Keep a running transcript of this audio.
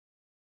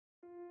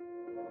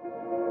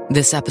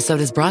This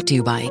episode is brought to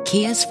you by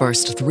Kia's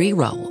first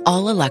three-row,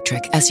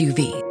 all-electric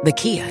SUV, the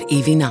Kia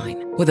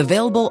EV9, with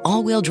available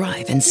all-wheel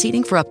drive and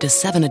seating for up to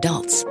 7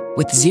 adults.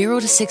 With 0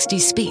 to 60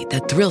 speed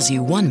that thrills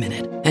you 1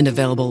 minute and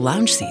available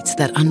lounge seats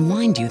that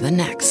unwind you the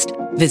next.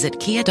 Visit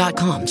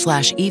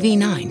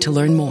kia.com/EV9 to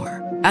learn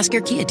more. Ask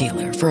your Kia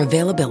dealer for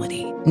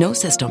availability. No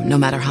system, no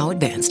matter how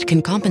advanced,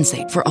 can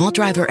compensate for all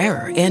driver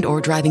error and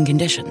or driving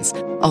conditions.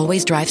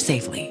 Always drive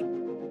safely.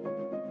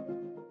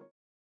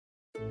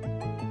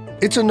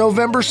 It's a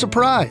November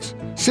surprise.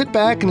 Sit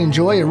back and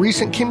enjoy a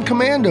recent Kim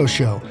Komando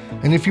Show.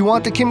 And if you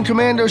want the Kim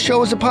Komando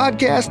Show as a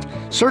podcast,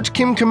 search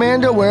Kim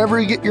Komando wherever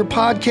you get your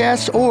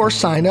podcasts or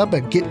sign up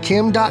at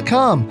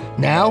getkim.com.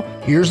 Now,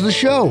 here's the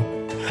show.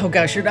 Oh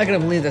gosh, you're not going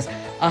to believe this.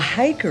 A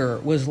hiker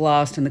was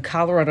lost in the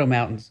Colorado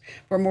mountains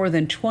for more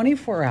than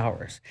 24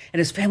 hours, and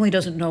his family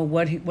doesn't know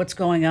what's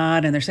going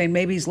on, and they're saying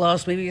maybe he's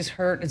lost, maybe he's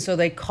hurt, and so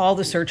they call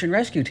the search and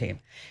rescue team.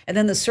 And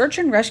then the search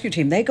and rescue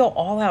team, they go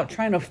all out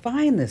trying to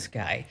find this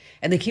guy,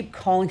 and they keep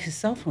calling his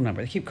cell phone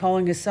number. They keep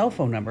calling his cell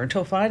phone number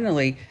until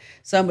finally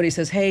somebody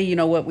says, hey, you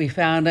know what, we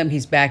found him,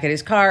 he's back at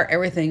his car,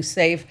 everything's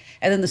safe.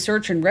 And then the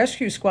search and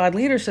rescue squad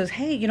leader says,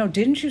 hey,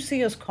 didn't you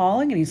see us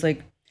calling? And he's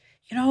like,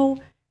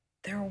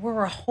 there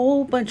were a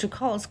whole bunch of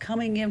calls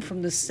coming in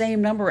from the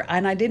same number,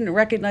 and I didn't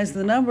recognize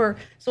the number,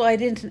 so I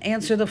didn't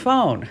answer the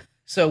phone.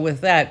 So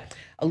with that,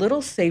 a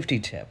little safety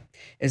tip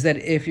is that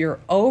if you're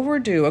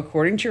overdue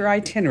according to your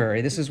itinerary,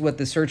 this is what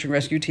the search and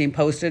rescue team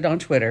posted on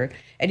Twitter,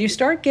 and you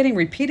start getting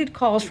repeated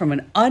calls from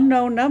an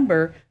unknown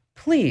number,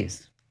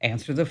 please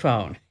answer the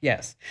phone.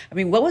 Yes.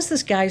 What was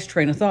this guy's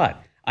train of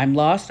thought? I'm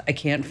lost. I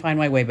can't find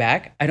my way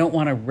back. I don't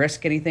want to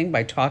risk anything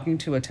by talking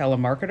to a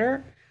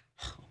telemarketer.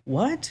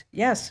 What?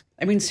 Yes.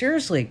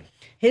 Seriously,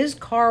 his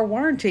car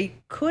warranty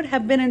could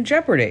have been in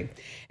jeopardy.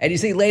 And you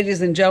see,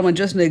 ladies and gentlemen,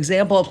 just an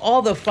example of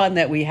all the fun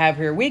that we have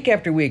here week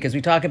after week as we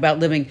talk about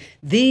living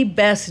the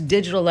best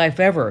digital life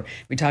ever.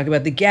 We talk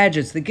about the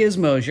gadgets, the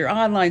gizmos, your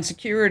online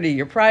security,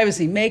 your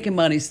privacy, making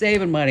money,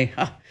 saving money.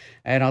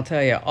 And I'll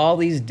tell you, all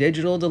these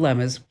digital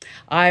dilemmas.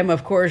 I'm,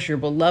 of course, your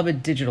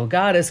beloved digital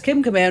goddess,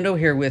 Kim Komando,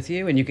 here with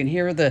you. And you can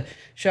hear the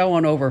show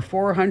on over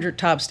 400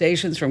 top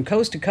stations from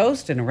coast to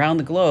coast and around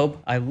the globe.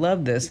 I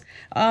love this.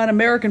 On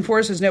American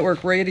Forces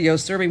Network Radio,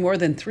 serving more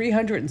than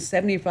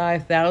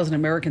 375,000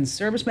 American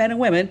servicemen and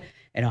women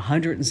in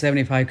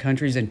 175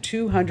 countries and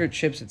 200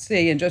 ships at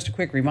sea. And just a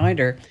quick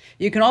reminder,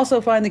 you can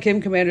also find the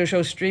Kim Komando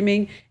Show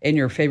streaming in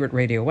your favorite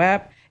radio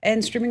app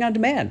and streaming on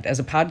demand as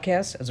a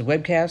podcast, as a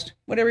webcast,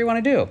 whatever you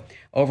want to do,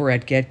 over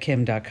at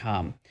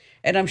getkim.com.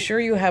 And I'm sure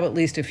you have at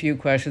least a few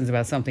questions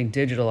about something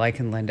digital I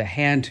can lend a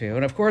hand to.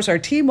 And of course, our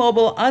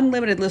T-Mobile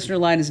Unlimited listener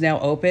line is now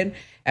open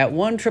at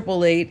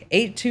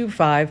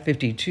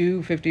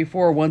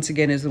 1-888-825-5254. Once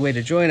again is the way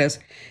to join us.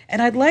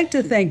 And I'd like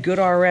to thank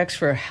GoodRx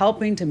for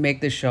helping to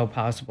make this show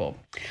possible.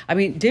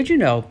 Did you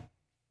know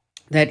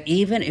that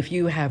even if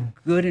you have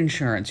good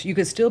insurance, you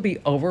could still be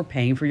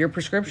overpaying for your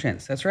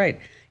prescriptions? That's right.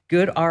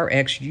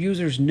 GoodRx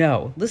users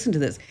know, listen to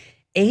this,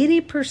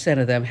 80%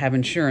 of them have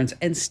insurance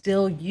and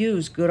still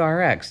use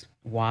GoodRx.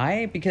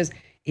 Why? Because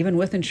even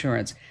with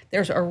insurance,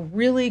 there's a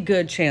really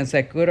good chance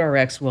that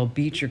GoodRx will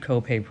beat your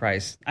copay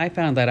price. I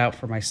found that out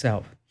for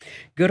myself.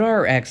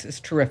 GoodRx is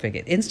terrific.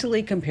 It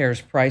instantly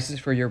compares prices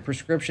for your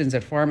prescriptions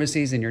at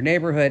pharmacies in your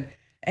neighborhood,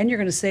 and you're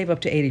going to save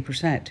up to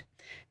 80%.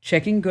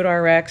 Checking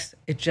GoodRx,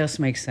 it just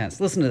makes sense.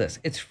 Listen to this.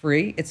 It's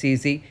free, it's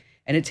easy,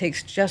 and it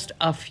takes just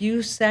a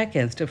few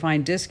seconds to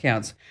find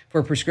discounts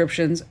for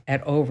prescriptions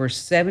at over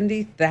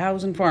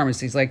 70,000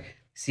 pharmacies like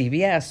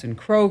CVS and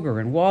Kroger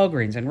and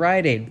Walgreens and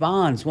Rite Aid,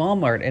 Bonds,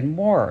 Walmart, and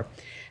more.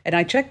 And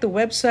I checked the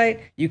website.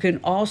 You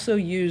can also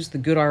use the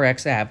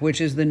GoodRx app,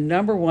 which is the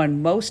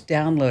 #1 most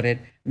downloaded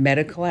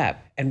medical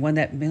app and one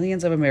that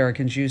millions of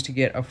Americans use to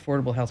get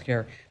affordable health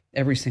care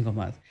every single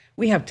month.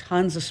 We have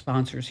tons of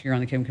sponsors here on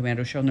the Kim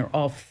Komando Show, and they're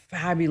all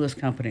fabulous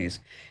companies.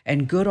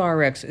 And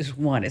GoodRx is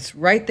one. It's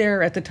right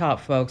there at the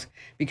top, folks,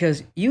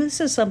 because this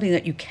is something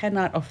that you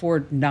cannot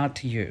afford not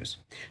to use.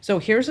 So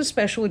here's a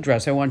special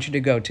address I want you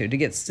to go to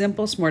get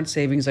simple, smart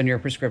savings on your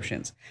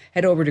prescriptions.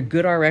 Head over to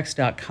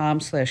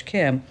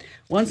goodrx.com/Kim.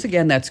 Once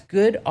again, that's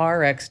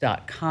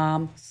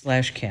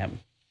goodrx.com/Kim.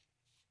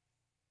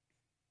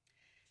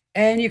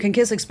 And you can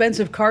kiss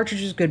expensive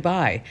cartridges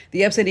goodbye.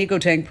 The Epson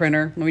EcoTank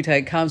printer, let me tell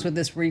you, comes with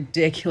this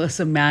ridiculous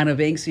amount of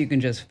ink so you can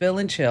just fill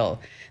and chill.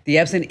 The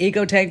Epson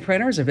EcoTank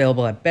printer is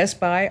available at Best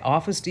Buy,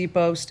 Office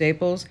Depot,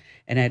 Staples,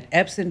 and at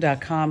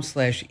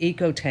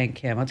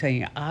epson.com/EcoTankKim. I'll tell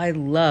you, I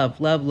love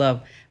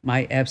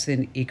my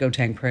Epson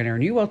EcoTank printer,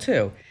 and you will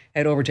too.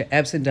 Head over to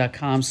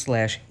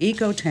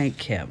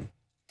epson.com/EcoTankKim.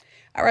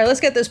 All right, let's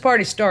get this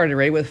party started,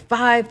 right? With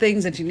 5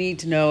 things that you need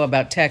to know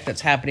about tech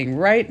that's happening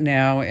right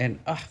now. And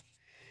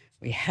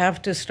we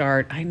have to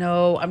start. I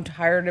know I'm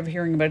tired of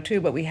hearing about it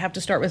too, but we have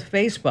to start with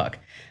Facebook.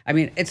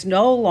 It's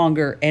no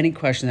longer any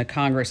question that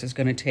Congress is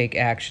going to take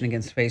action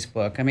against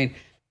Facebook.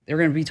 They're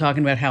going to be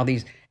talking about how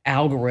these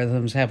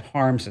algorithms have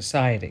harmed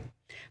society.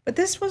 But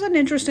this was an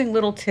interesting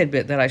little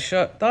tidbit that I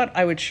thought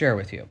I would share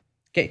with you.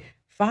 Okay,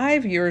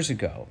 5 years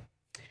ago,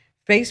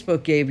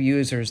 Facebook gave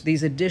users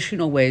these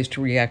additional ways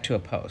to react to a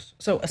post.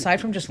 So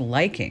aside from just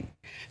liking,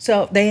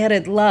 so they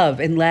added love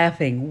and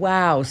laughing,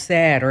 wow,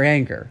 sad, or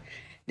anger.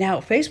 Now,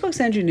 Facebook's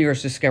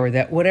engineers discovered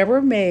that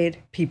whatever made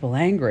people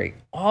angry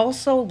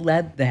also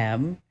led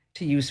them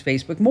to use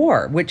Facebook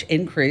more, which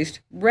increased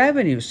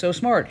revenue. So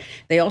smart.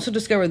 They also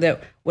discovered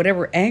that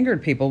whatever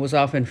angered people was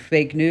often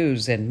fake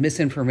news and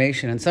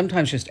misinformation and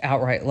sometimes just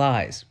outright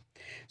lies.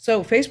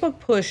 So Facebook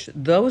pushed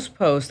those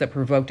posts that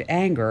provoked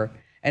anger,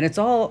 and it's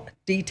all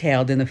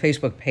detailed in the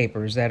Facebook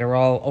papers that are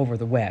all over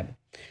the web.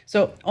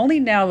 So only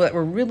now that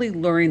we're really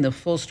learning the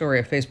full story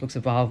of Facebook's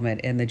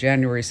involvement in the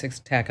January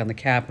 6th attack on the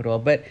Capitol,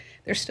 but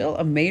there's still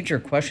a major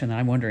question that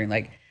I'm wondering,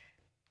 like,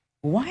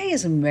 why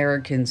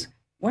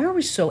are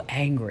we so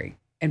angry?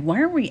 And why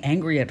are we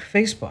angry at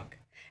Facebook?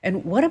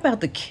 And what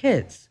about the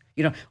kids?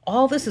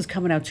 All this is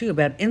coming out too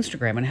about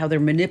Instagram and how they're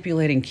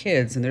manipulating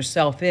kids and their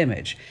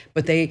self-image,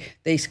 but they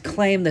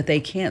claim that they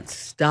can't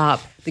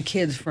stop the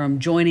kids from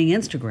joining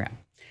Instagram.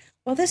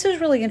 Well, this is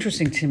really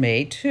interesting to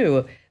me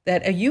too,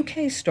 that a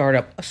UK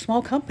startup, a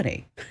small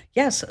company,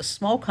 yes, a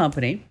small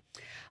company,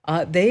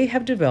 they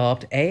have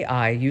developed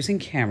AI using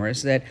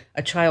cameras that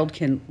a child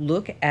can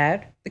look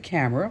at the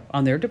camera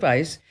on their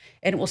device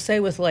and it will say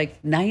with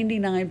like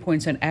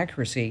 99%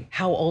 accuracy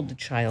how old the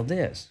child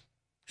is.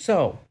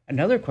 So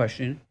another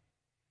question,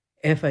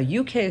 if a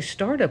UK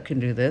startup can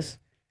do this,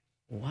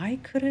 why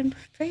couldn't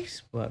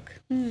Facebook?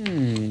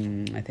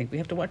 I think we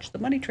have to watch the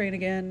money train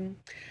again.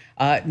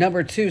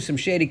 Number two, some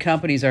shady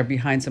companies are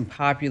behind some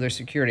popular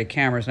security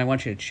cameras, and I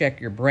want you to check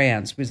your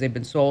brands because they've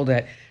been sold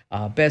at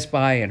Best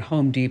Buy and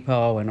Home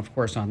Depot and, of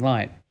course,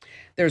 online.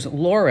 There's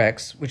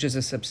Lorex, which is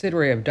a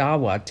subsidiary of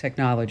Dawa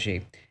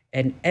Technology,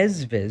 and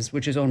Ezviz,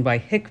 which is owned by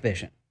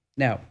Hikvision.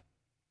 Now,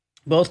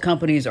 both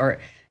companies are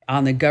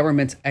on the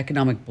government's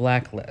economic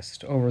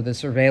blacklist over the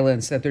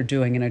surveillance that they're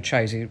doing in a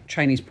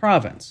Chinese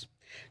province.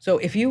 So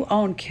if you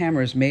own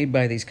cameras made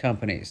by these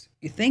companies,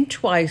 you think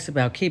twice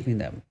about keeping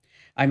them.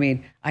 I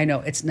mean, I know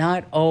it's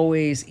not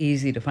always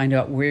easy to find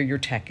out where your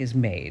tech is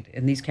made,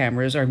 and these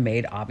cameras are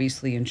made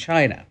obviously in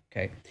China,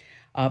 okay?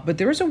 But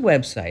there is a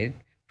website,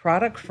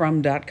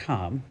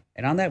 productfrom.com,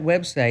 and on that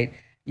website,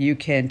 you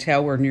can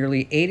tell where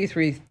nearly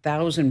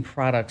 83,000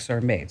 products are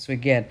made. So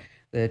again,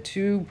 the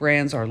two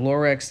brands are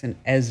Lorex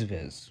and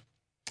Ezviz.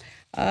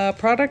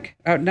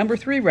 Number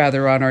three,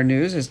 on our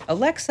news is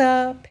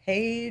Alexa,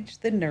 page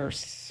the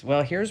nurse.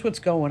 Well, here's what's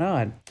going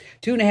on.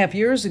 2.5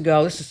 years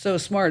ago, this is so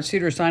smart,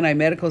 Cedars-Sinai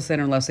Medical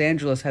Center in Los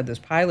Angeles had this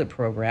pilot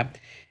program,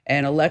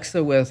 and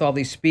Alexa with all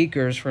these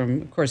speakers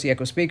from, of course, the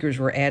Echo speakers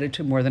were added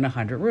to more than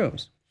 100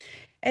 rooms.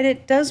 And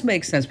it does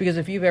make sense because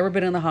if you've ever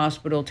been in the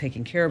hospital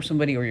taking care of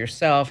somebody or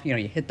yourself, you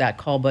hit that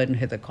call button,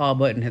 hit the call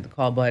button, hit the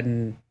call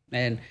button,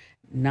 and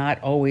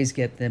not always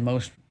get the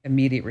most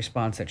immediate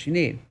response that you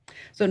need.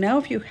 So now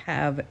if you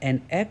have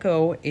an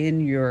Echo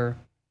in your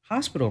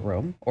hospital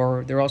room,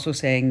 or they're also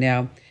saying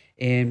now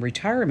in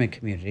retirement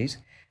communities,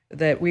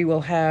 that we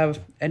will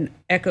have an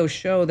Echo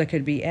show that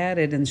could be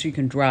added and so you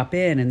can drop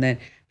in and then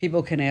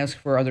people can ask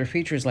for other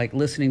features like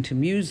listening to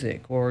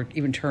music or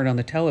even turn on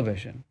the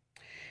television.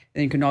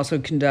 Then you can also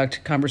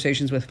conduct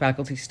conversations with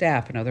faculty,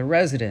 staff, and other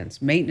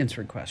residents, maintenance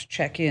requests,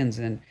 check-ins,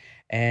 and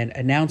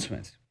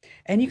announcements.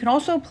 And you can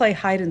also play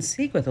hide and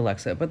seek with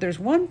Alexa, but there's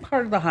one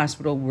part of the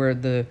hospital where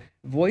the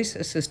voice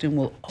assistant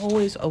will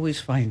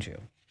always find you.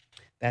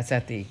 That's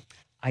at the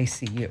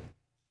ICU.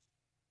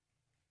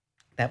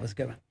 That was a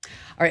good one.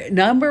 All right,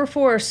 number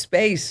four,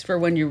 space for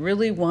when you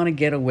really want to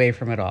get away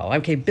from it all.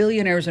 Okay,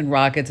 billionaires and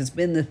rockets. It's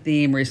been the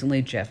theme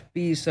recently. Jeff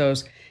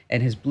Bezos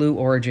and his Blue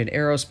Origin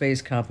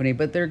aerospace company,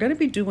 but they're going to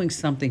be doing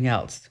something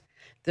else.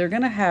 They're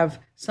going to have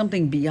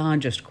something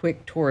beyond just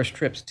quick tourist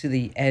trips to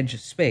the edge of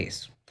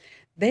space.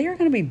 They are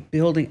going to be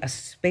building a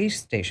space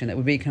station that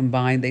would be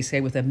combined, they say,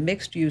 with a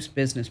mixed-use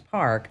business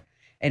park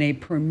and a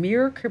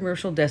premier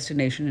commercial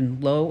destination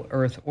in low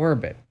Earth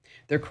orbit.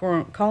 They're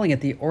calling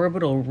it the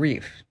Orbital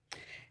Reef.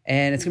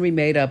 And it's going to be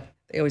made up,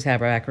 they always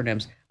have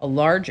acronyms, a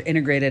large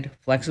integrated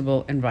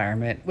flexible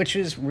environment, which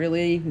is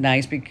really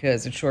nice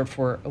because it's short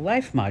for a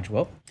life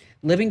module.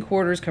 Living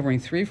quarters covering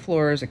 3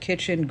 floors, a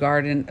kitchen,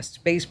 garden, a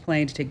space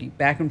plane to take you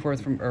back and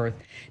forth from Earth.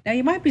 Now,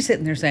 you might be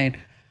sitting there saying,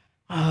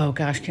 oh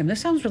gosh, Kim,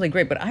 this sounds really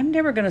great, but I'm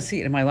never going to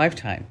see it in my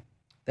lifetime.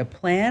 The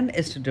plan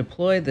is to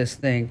deploy this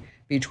thing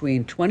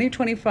between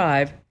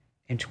 2025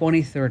 and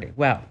 2030.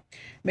 Wow.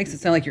 Makes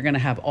it sound like you're going to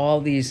have all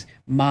these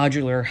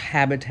modular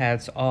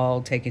habitats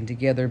all taken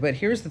together. But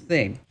here's the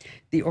thing.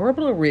 The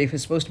orbital reef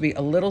is supposed to be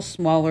a little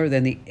smaller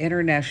than the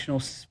International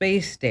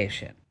Space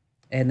Station.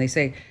 And they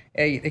say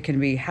it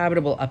can be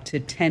habitable up to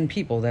 10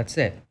 people. That's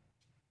it.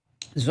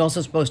 There's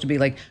also supposed to be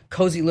like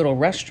cozy little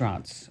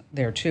restaurants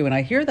there too. And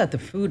I hear that the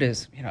food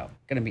is, going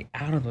to be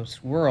out of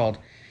this world,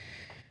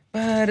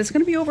 but it's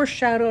going to be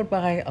overshadowed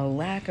by a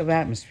lack of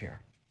atmosphere.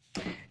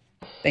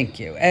 Thank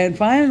you. And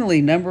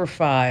finally, number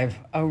 5,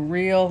 a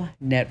real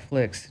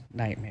Netflix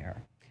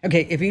nightmare.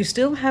 Okay, if you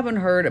still haven't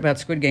heard about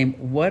Squid Game,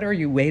 what are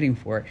you waiting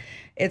for?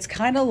 It's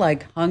kind of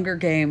like Hunger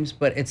Games,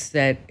 but it's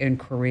set in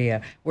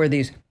Korea, where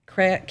these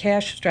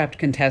cash-strapped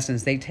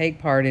contestants, they take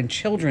part in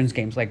children's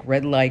games like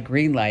red light,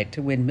 green light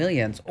to win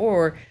millions,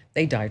 or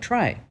they die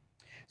trying.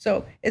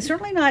 So it's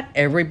certainly not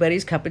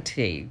everybody's cup of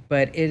tea,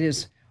 but it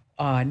is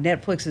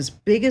Netflix's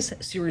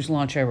biggest series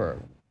launch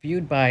ever,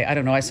 viewed by, I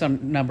don't know, I saw a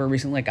number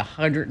recently like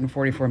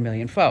 144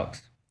 million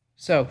folks.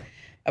 So,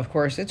 of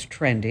course, it's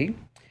trendy.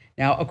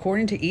 Now,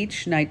 according to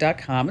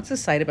eachnight.com, it's a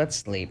site about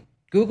sleep.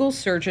 Google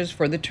searches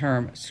for the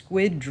term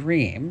squid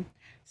dream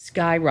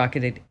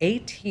skyrocketed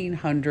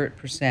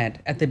 1,800%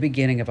 at the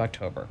beginning of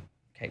October.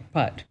 Okay,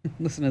 but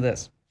listen to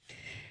this.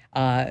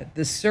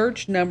 The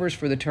search numbers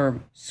for the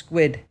term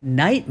squid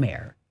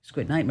nightmare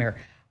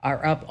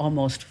are up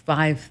almost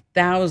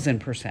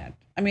 5,000%.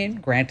 I mean,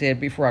 granted,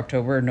 before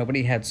October,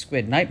 nobody had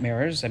squid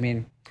nightmares. I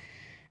mean,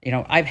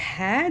 I've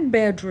had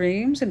bad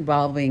dreams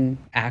involving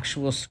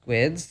actual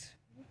squids,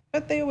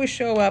 but they always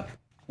show up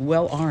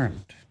well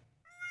armed.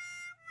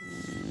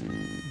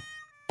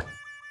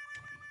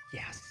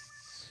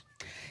 Yes.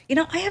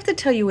 I have to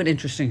tell you an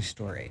interesting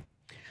story.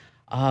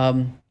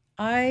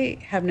 I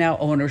have now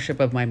ownership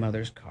of my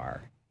mother's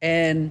car,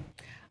 and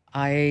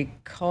I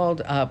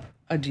called up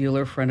a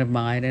dealer friend of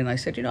mine, and I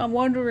said, I'm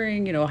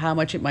wondering, how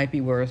much it might be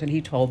worth. And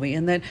he told me.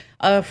 And then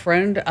a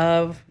friend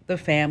of the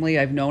family,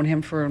 I've known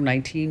him for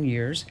 19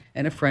 years,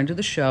 and a friend of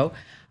the show,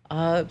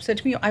 said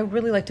to me, I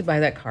really like to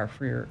buy that car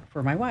for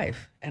my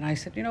wife. And I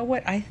said, you know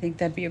what? I think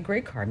that'd be a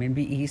great car. I mean, it'd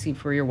be easy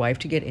for your wife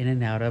to get in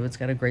and out of. It's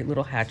got a great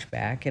little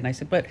hatchback. And I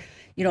said, but,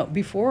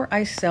 before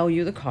I sell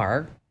you the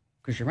car,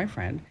 because you're my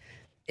friend,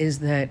 is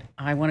that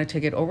I want to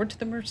take it over to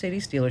the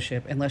Mercedes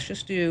dealership, and let's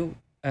just do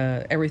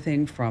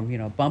everything from,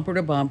 bumper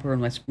to bumper,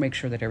 and let's make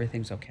sure that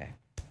everything's okay.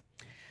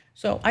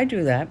 So I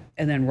do that.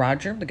 And then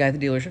Roger, the guy at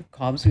the dealership,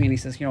 calls me and he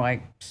says,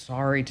 I'm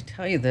sorry to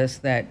tell you this,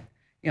 that,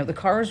 the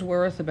car is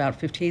worth about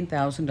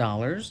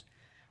 $15,000.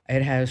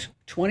 It has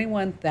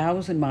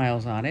 21,000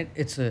 miles on it.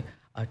 It's a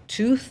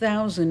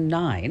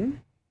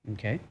 2009.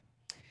 Okay.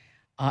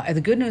 And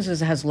the good news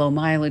is it has low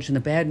mileage, and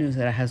the bad news is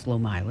that it has low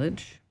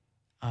mileage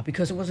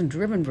because it wasn't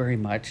driven very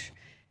much.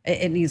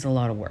 It needs a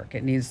lot of work.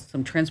 It needs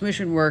some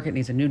transmission work. It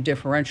needs a new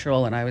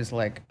differential. And I was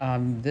like,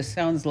 this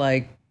sounds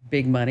like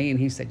big money. And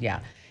he said, yeah,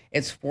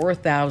 it's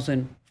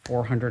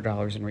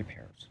 $4,400 in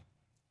repairs.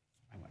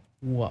 I went,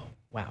 whoa,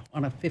 wow,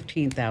 on a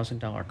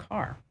 $15,000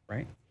 car,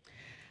 right?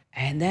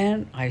 And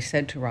then I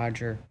said to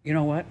Roger, you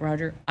know what,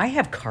 Roger? I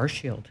have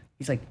CarShield.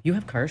 He's like, you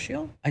have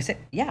CarShield? I said,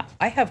 yeah,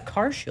 I have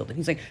CarShield. And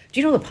he's like, do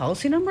you know the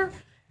policy number?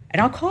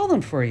 And I'll call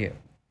them for you.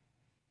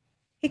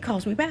 He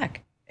calls me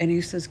back and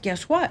he says,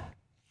 guess what?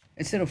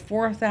 Instead of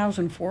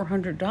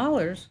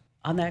 $4,400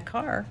 on that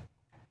car,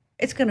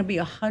 it's going to be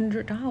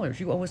 $100.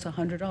 You owe us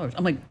 $100.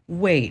 I'm like,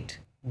 wait,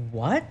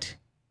 what?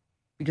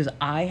 Because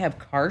I have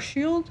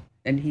CarShield?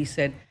 And he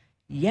said,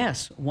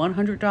 yes,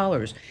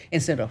 $100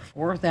 instead of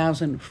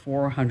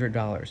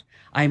 $4,400.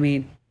 I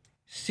mean,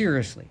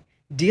 seriously,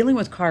 dealing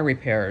with car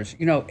repairs,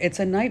 it's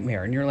a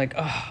nightmare. And you're like,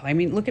 oh, I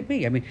mean, look at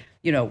me. I mean,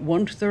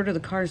 1/3 of the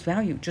car's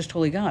value just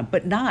totally gone,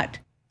 but not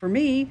for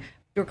me.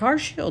 Your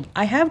CarShield.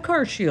 I have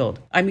CarShield.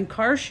 I mean,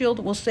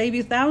 CarShield will save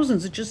you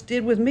thousands. It just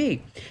did with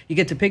me. You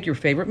get to pick your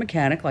favorite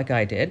mechanic like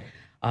I did.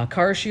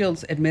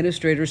 CarShield's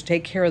administrators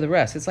take care of the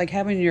rest. It's like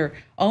having your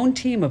own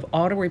team of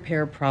auto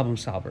repair problem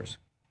solvers.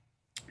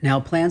 Now,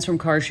 plans from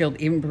CarShield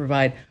even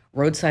provide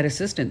roadside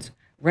assistance,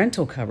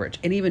 rental coverage,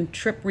 and even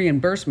trip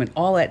reimbursement,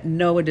 all at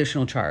no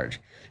additional charge.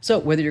 So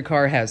whether your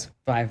car has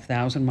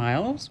 5,000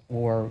 miles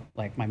or,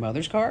 like my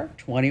mother's car,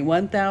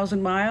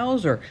 21,000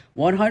 miles or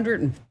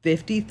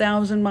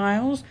 150,000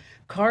 miles,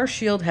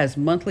 CarShield has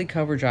monthly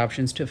coverage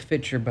options to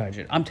fit your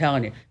budget. I'm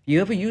telling you, if you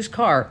have a used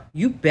car,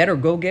 you better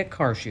go get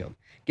CarShield.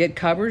 Get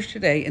coverage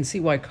today and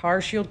see why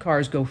CarShield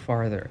cars go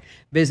farther.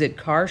 Visit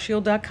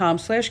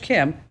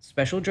carshield.com/Kim,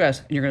 special address,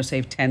 and you're going to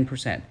save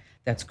 10%.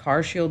 That's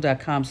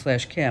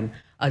carshield.com/Kim.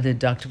 A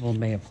deductible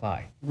may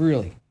apply.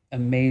 Really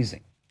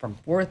amazing. From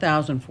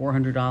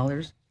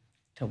 $4,400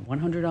 to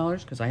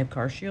 $100 because I have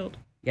CarShield?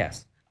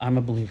 Yes, I'm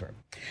a believer.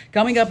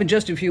 Coming up in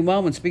just a few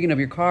moments, speaking of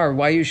your car,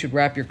 why you should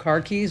wrap your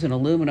car keys in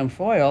aluminum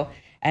foil.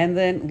 And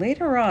then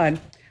later on,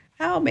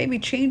 how maybe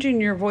changing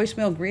your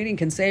voicemail greeting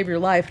can save your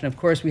life. And of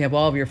course, we have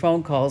all of your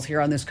phone calls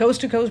here on this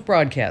coast-to-coast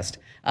broadcast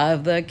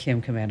of the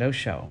Kim Komando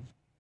Show.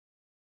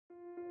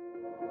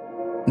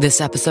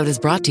 This episode is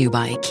brought to you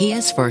by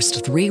Kia's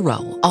first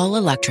 3-row,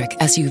 all-electric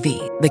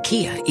SUV, the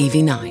Kia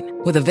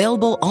EV9, with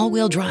available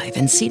all-wheel drive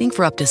and seating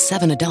for up to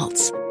 7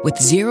 adults,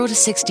 with 0 to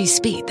 60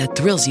 speed that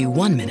thrills you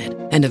 1 minute,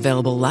 and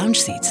available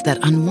lounge seats that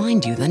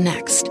unwind you the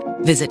next.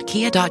 Visit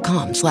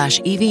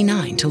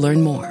kia.com/EV9 to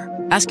learn more.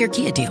 Ask your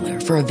Kia dealer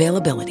for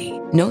availability.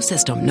 No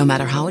system, no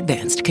matter how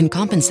advanced, can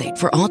compensate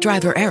for all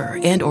driver error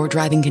and or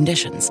driving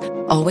conditions.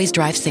 Always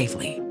drive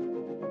safely.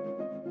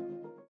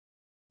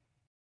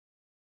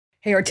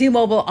 Hey, our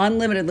T-Mobile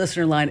unlimited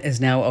listener line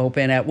is now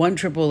open at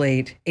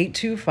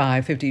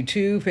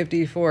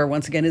 1-888-825-5254.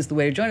 Once again, is the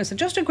way to join us. And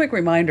just a quick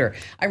reminder,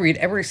 I read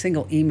every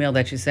single email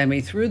that you send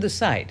me through the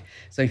site.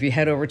 So if you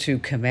head over to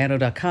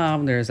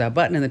komando.com, there's a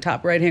button in the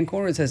top right-hand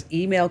corner that says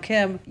Email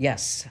Kim.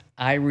 Yes,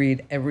 I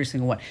read every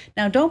single one.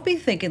 Now, don't be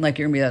thinking like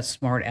you're going to be that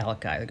smart aleck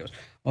guy that goes,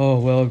 oh,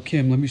 well,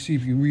 Kim, let me see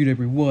if you read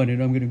every one,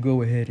 and I'm going to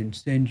go ahead and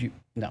send you.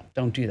 No,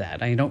 don't do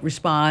that. I don't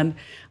respond.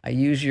 I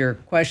use your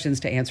questions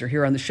to answer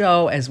here on the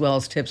show, as well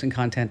as tips and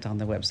content on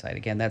the website.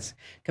 Again, that's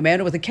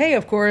Komando with a K,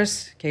 of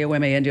course,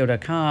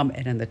 komando.com.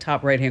 And in the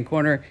top right-hand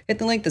corner, hit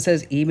the link that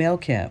says Email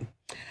Kim.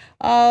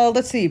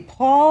 Let's see.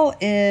 Paul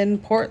in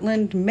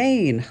Portland,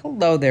 Maine.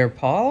 Hello there,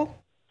 Paul.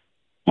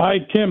 Hi,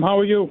 Kim. How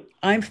are you?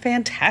 I'm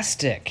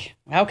fantastic.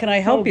 How can I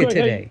help you good.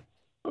 today?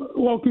 Hey,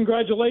 well,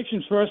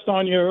 congratulations first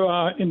on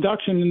your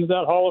induction into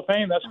that Hall of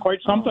Fame. That's quite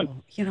something.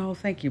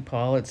 Thank you,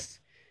 Paul.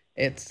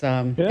 It's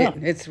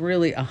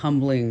really a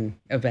humbling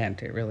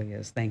event. It really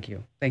is. Thank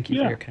you. Thank you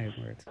for your kind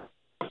words.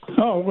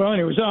 Oh, well,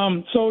 anyways,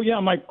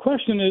 my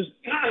question is,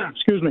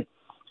 excuse me,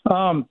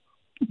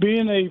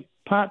 being a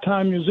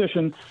part-time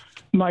musician,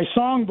 my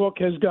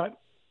songbook has got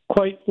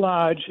quite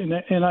large, and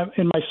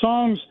my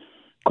songs,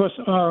 of course,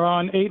 are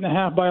on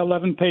 8.5 by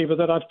 11 paper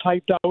that I've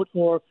typed out,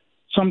 or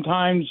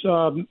sometimes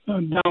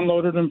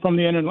downloaded them from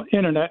the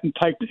internet and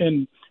typed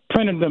and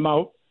printed them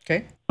out.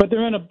 Okay. But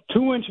they're in a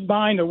 2-inch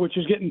binder, which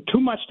is getting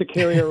too much to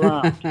carry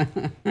around.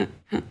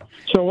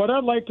 So what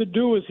I'd like to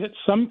do is hit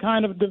some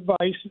kind of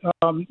device,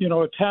 a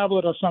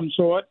tablet of some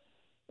sort,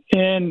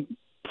 and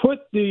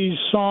put these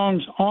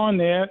songs on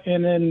there,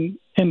 and then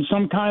in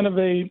some kind of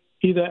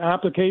either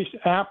application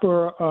app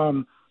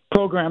or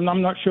program.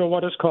 I'm not sure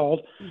what it's called.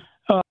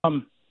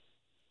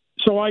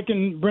 So I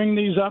can bring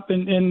these up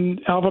in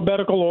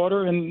alphabetical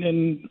order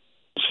and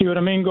see what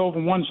I mean, go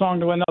from one song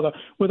to another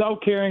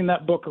without carrying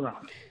that book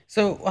around.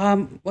 So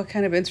what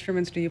kind of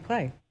instruments do you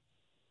play?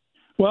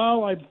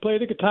 Well, I play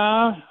the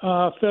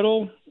guitar,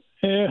 fiddle,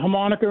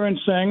 harmonica, and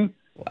sing.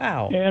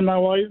 Wow. And my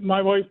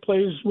wife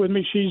plays with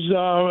me. She's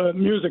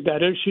music,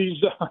 that is.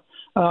 She's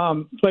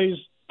plays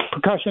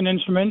percussion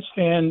instruments,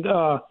 and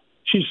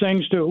she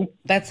sings too.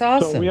 That's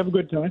awesome. So we have a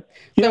good time.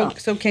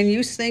 So can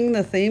you sing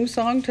the theme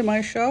song to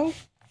my show?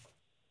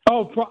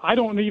 Oh, I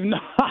don't even know.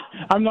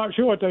 I'm not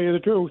sure, to tell you the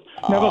truth.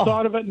 Never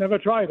thought of it, never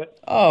tried it.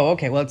 Oh,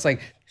 okay. Well, it's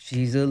like,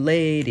 she's a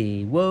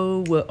lady,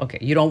 whoa, whoa. Okay,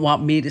 you don't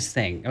want me to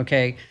sing,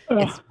 okay?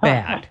 It's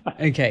bad.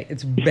 Okay,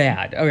 it's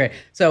bad. Okay,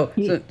 so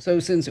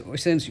since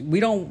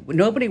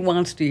nobody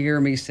wants to hear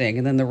me sing,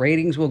 and then the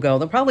ratings will go,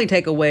 they'll probably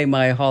take away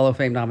my Hall of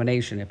Fame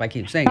nomination if I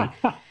keep singing.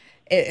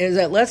 Is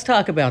that, let's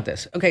talk about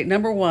this. Okay,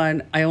 number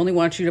one, I only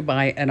want you to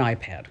buy an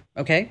iPad,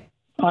 okay?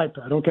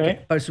 iPad, okay.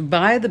 But so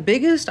buy the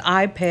biggest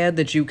iPad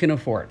that you can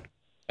afford.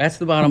 That's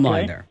the bottom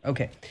line there.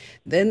 Okay.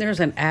 Then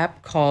there's an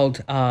app called,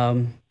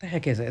 the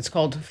heck is it? It's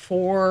called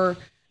Fourscore.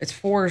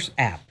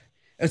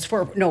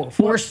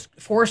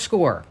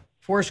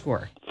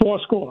 Fourscore.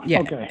 Fourscore, Yeah.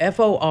 okay.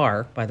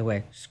 FOR, by the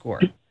way, score.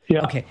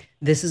 Yeah. Okay.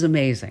 This is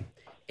amazing.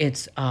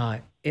 It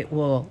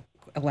will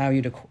allow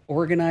you to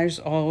organize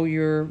all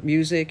your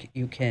music.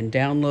 You can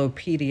download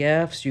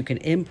PDFs. You can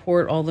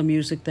import all the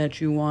music that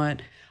you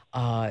want.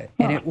 And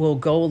it will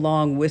go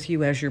along with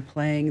you as you're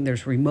playing.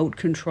 There's remote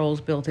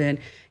controls built in.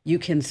 You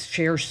can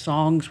share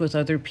songs with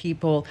other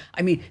people.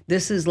 I mean,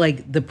 this is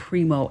like the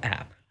primo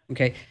app.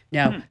 Okay.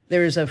 Now,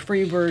 there's a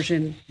free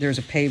version. There's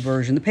a pay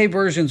version. The pay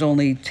version's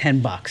only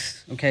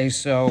 $10. Okay.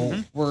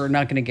 So we're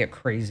not going to get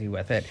crazy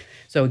with it.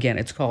 So again,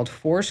 it's called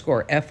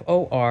Fourscore,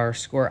 FOR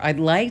score. I'd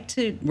like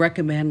to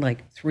recommend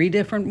like 3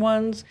 different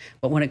ones,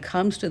 but when it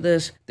comes to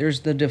this, there's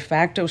the de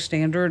facto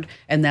standard,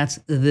 and that's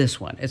this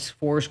one. It's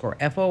Fourscore,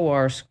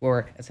 FOR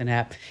score. It's an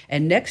app.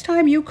 And next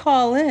time you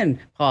call in,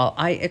 Paul,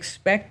 I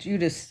expect you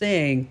to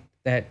sing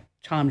that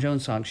Tom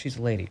Jones song, She's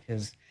a Lady,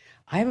 because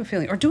I have a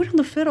feeling, or do it on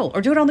the fiddle,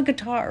 or do it on the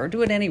guitar, or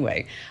do it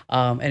anyway.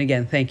 And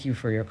again, thank you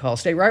for your call.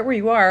 Stay right where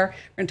you are.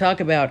 We're going to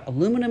talk about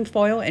aluminum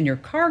foil and your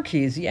car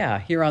keys,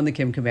 here on the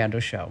Kim Komando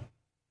Show.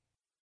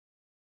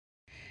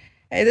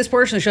 Hey, this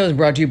portion of the show is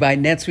brought to you by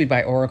NetSuite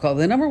by Oracle.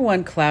 The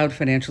 #1 cloud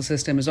financial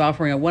system is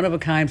offering a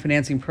one-of-a-kind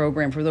financing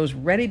program for those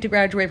ready to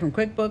graduate from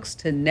QuickBooks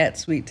to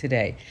NetSuite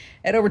today.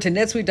 Head over to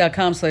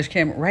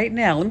netsuite.com/Kim right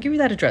now. Let me give you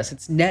that address.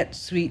 It's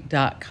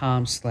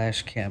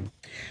netsuite.com/Kim.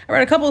 All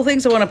right, a couple of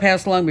things I want to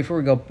pass along before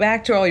we go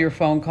back to all your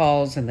phone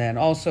calls, and then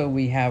also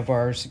we have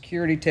our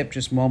security tip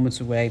just moments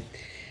away,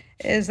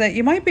 is that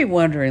you might be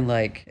wondering,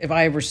 like, if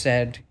I ever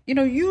said,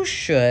 you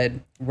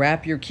should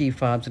wrap your key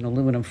fobs in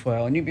aluminum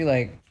foil, and you'd be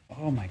like,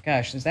 oh my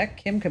gosh, is that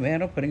Kim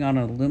Komando putting on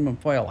an aluminum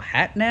foil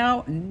hat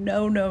now?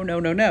 No.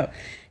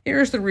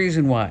 Here's the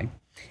reason why.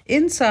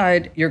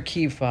 Inside your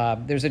key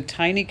fob, there's a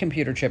tiny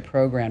computer chip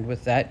programmed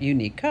with that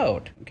unique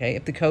code. Okay,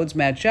 if the codes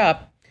match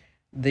up,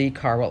 the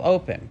car will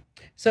open.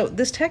 So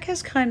this tech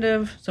has kind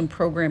of some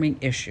programming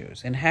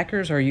issues, and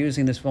hackers are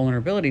using this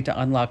vulnerability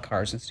to unlock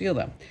cars and steal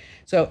them.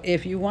 So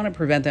if you want to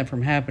prevent that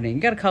from happening,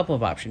 you got a couple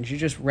of options. You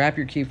just wrap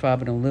your key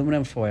fob in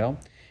aluminum foil,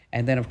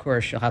 And then, of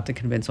course, you'll have to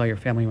convince all your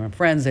family and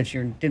friends that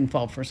you didn't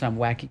fall for some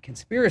wacky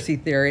conspiracy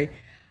theory.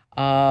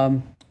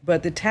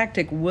 But the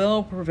tactic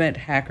will prevent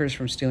hackers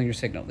from stealing your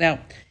signal. Now,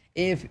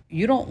 if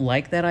you don't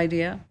like that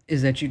idea,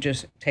 is that you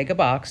just take a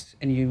box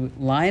and you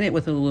line it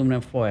with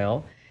aluminum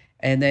foil,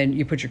 and then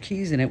you put your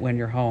keys in it when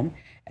you're home.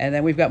 And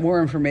then we've got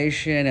more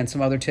information and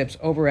some other tips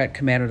over at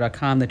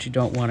komando.com that you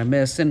don't want to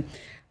miss. And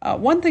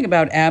one thing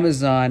about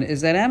Amazon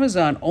is that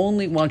Amazon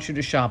only wants you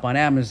to shop on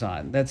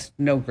Amazon. That's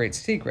no great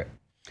secret.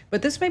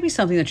 But this may be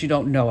something that you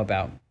don't know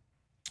about.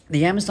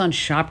 The Amazon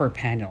Shopper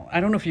Panel. I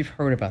don't know if you've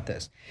heard about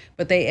this,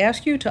 but they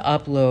ask you to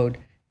upload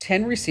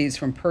 10 receipts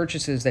from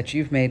purchases that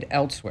you've made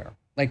elsewhere,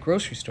 like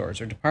grocery stores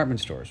or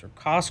department stores or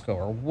Costco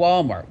or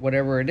Walmart,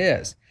 whatever it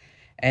is.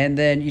 And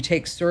then you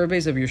take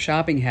surveys of your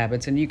shopping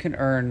habits, and you can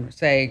earn,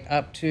 say,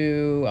 up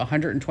to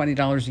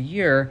 $120 a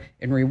year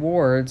in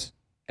rewards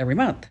every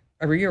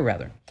year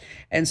rather.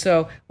 And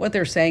so what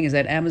they're saying is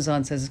that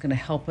Amazon says it's going to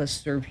help us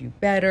serve you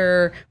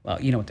better. Well,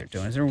 you know what they're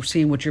doing is they're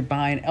seeing what you're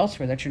buying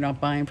elsewhere that you're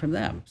not buying from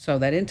them. So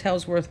that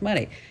intel's worth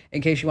money.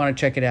 In case you want to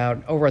check it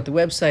out, over at the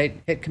website,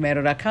 hit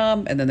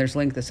komando.com, and then there's a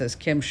link that says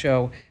Kim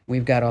Show.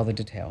 We've got all the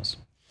details.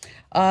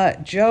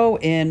 Joe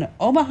in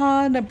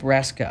Omaha,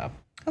 Nebraska.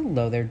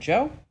 Hello there,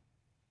 Joe.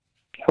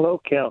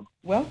 Hello, Kim.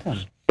 Welcome.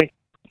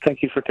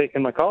 Thank you for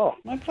taking my call.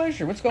 My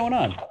pleasure. What's going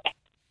on?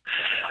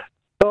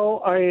 So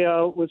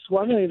I was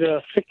wanting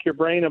to pick your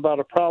brain about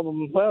a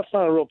problem. Well, it's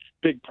not a real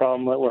big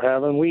problem that we're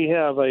having. We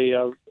have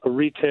a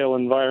retail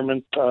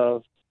environment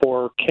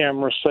for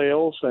camera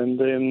sales,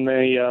 and in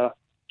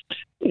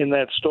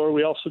that store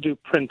we also do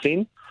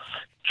printing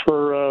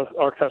for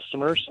our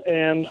customers.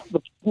 And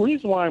the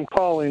reason why I'm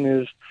calling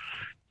is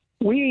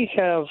we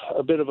have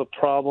a bit of a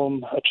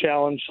problem, a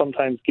challenge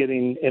sometimes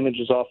getting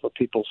images off of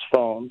people's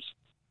phones.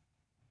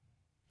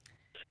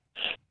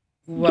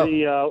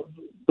 Well,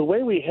 the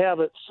way we have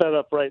it set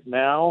up right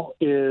now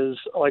is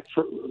like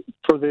for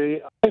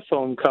the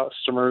iPhone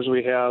customers,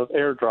 we have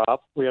AirDrop.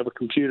 We have a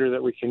computer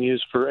that we can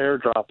use for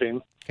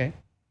AirDropping. Okay.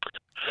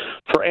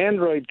 For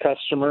Android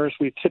customers,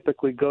 we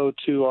typically go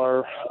to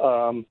our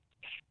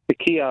the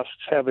kiosks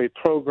have a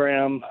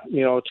program.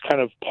 You know, it's kind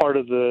of part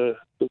of the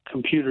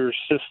computer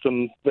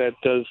system that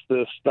does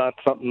this. Not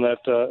something that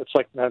it's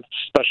like not a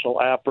special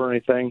app or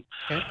anything.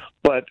 Okay.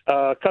 But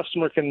a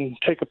customer can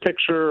take a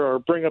picture or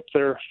bring up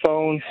their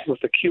phone with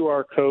a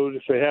QR code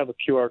if they have a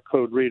QR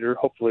code reader.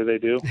 Hopefully they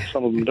do.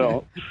 Some of them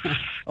don't.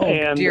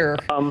 Dear.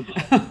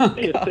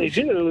 If they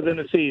do, then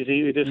it's easy.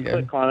 You just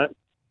click on it.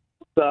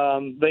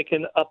 They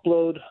can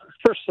upload.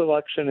 First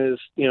selection is,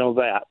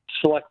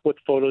 select what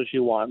photos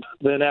you want.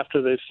 Then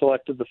after they've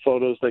selected the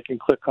photos, they can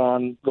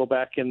go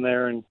back in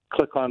there and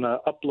click on an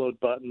upload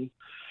button,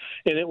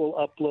 and it will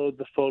upload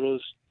the photos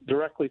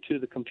directly to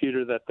the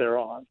computer that they're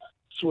on,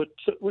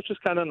 which is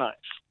kind of nice.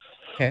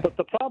 Okay. But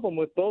the problem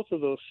with both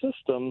of those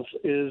systems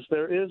is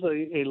there is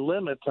a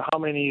limit to how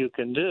many you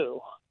can do.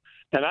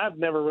 And I've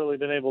never really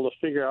been able to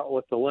figure out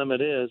what the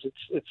limit is.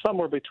 It's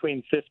somewhere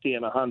between 50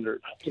 and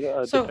 100,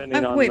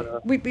 depending on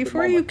wait,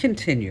 before you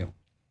continue,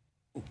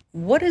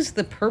 what is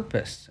the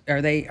purpose?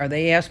 Are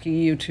they asking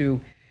you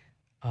to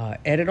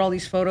edit all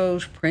these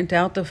photos, print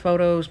out the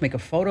photos, make a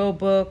photo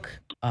book?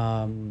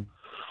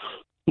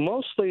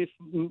 Mostly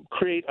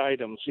create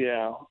items,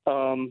 yeah.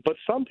 But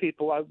some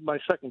people, my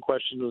second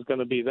question was going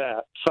to be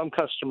that. Some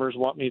customers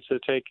want me to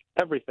take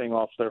everything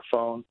off their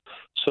phone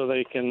so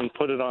they can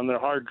put it on their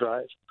hard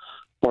drive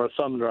or a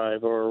thumb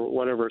drive or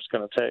whatever it's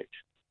going to take.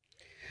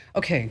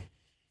 Okay.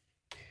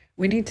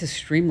 We need to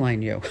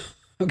streamline you,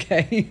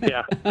 okay?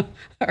 Yeah.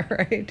 All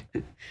right.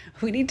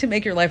 We need to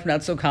make your life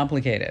not so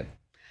complicated.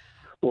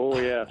 Oh,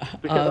 yeah.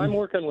 Because I'm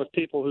working with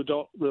people who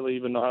don't really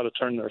even know how to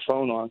turn their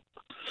phone on.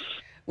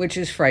 Which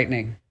is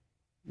frightening.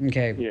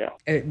 Okay.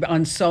 Yeah.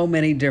 On so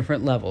many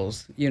different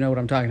levels. You know what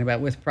I'm talking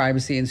about with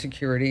privacy and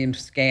security and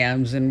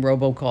scams and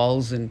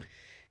robocalls and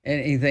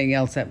anything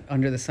else that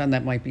under the sun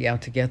that might be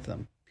out to get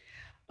them.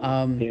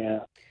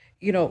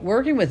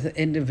 Working with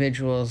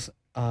individuals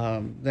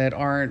that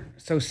aren't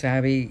so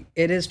savvy,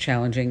 it is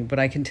challenging, but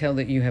I can tell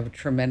that you have a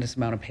tremendous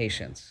amount of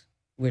patience,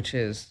 which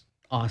is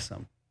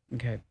awesome.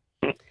 Okay.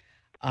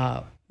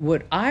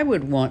 What I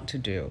would want to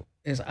do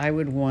is I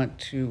would want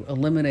to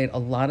eliminate a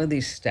lot of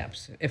these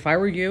steps. If I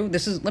were you,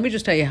 let me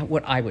just tell you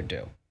what I would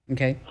do.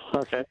 Okay.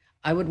 Okay.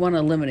 I would want to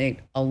eliminate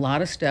a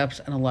lot of steps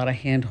and a lot of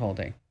hand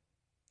holding.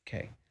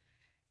 Okay.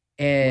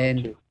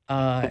 And,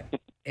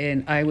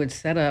 and I would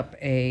set up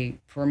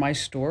for my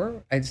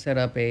store, I'd set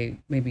up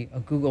maybe a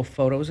Google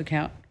Photos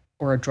account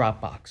or a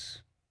Dropbox.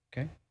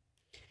 Okay.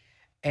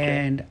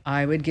 And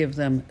I would give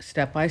them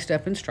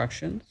step-by-step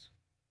instructions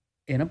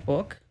in a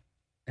book,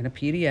 in a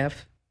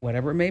PDF,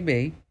 whatever it may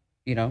be.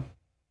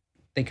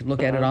 They could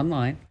look at it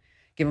online,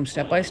 give them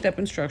step-by-step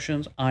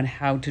instructions on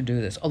how to do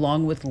this,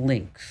 along with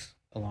links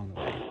along the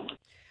way.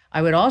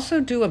 I would also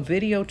do a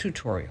video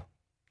tutorial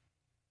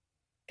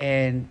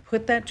and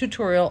put that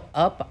tutorial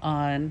up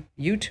on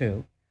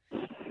YouTube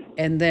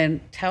and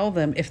then tell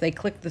them if they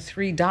click the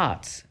 3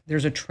 dots,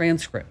 there's a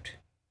transcript.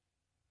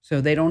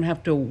 So they don't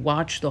have to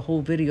watch the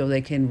whole video.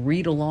 They can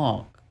read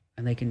along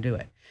and they can do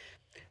it.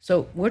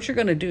 So what you're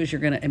going to do is you're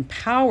going to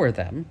empower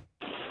them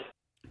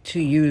to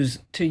use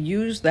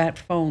that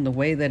phone the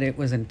way that it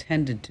was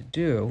intended to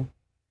do,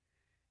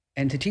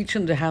 and to teach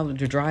them how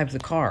to drive the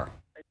car.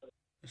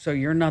 So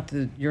you're not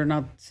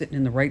sitting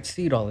in the right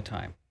seat all the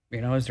time,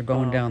 as they're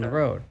going down the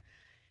road.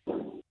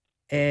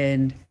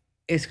 And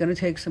it's going to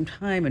take some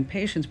time and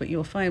patience, but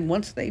you'll find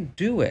once they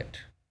do it,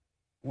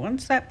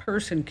 once that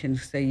person can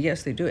say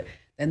yes, they do it,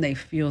 then they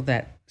feel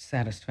that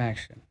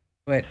satisfaction.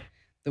 But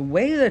the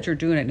way that you're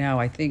doing it now,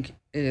 I think,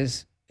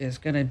 is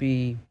going to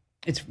be,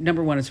 it's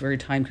number one, it's very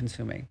time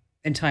consuming,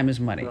 and time is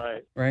money.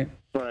 Right.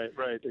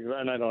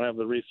 And I don't have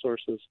the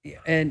resources.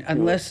 And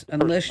unless for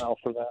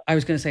that. I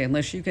was going to say,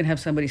 unless you can have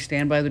somebody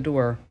stand by the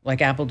door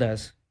like Apple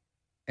does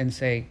and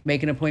say,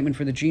 make an appointment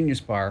for the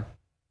Genius Bar,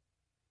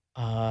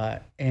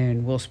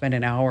 and we'll spend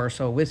an hour or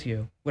so with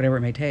you, whatever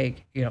it may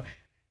take,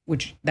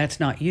 which that's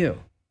not you.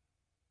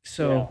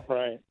 So,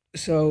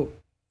 so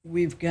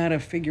we've got to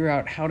figure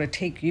out how to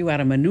take you out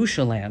of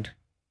minutia land,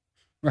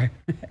 right?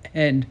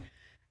 and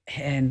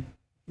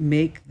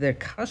make the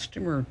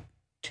customer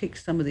take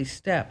some of these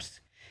steps,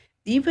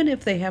 even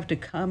if they have to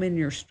come in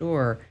your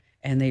store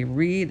and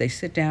they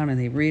sit down and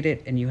they read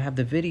it, and you have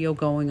the video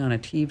going on a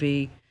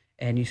TV,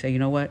 and you say, you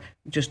know what,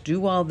 just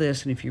do all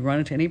this, and if you run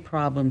into any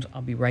problems,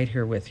 I'll be right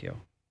here with you.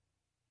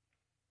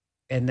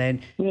 And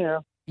then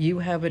you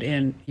have it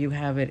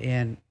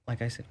in,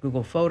 like I said,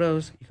 Google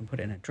Photos. You can put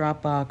it in a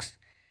Dropbox,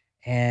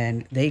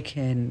 and they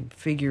can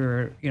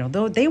figure,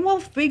 they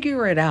will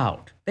figure it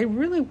out. They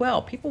really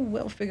will. People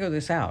will figure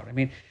this out. I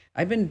mean,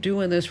 I've been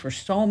doing this for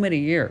so many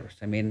years.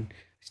 I mean,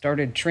 I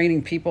started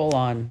training people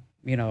on,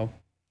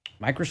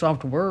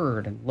 Microsoft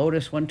Word and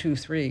Lotus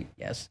 1-2-3.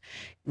 Yes,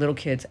 little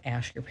kids,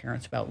 ask your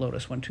parents about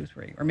Lotus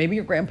 1-2-3, or maybe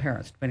your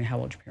grandparents, depending how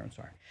old your parents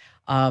are.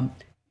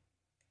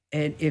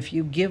 And if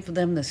you give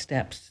them the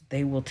steps,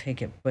 they will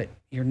take it. But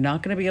you're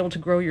not going to be able to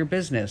grow your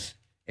business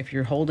if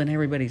you're holding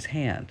everybody's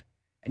hand.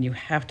 And you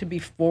have to be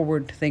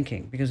forward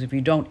thinking, because if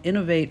you don't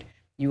innovate,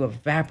 you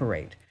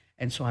evaporate.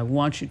 And so I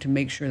want you to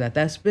make sure that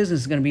this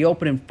business is going to be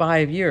open in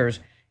 5 years.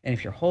 And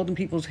if you're holding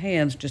people's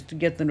hands just to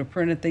get them to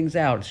print things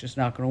out, it's just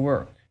not going to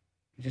work.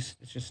 It's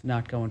just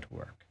not going to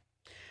work.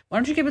 Why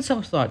don't you give it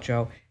some thought,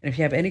 Joe? And if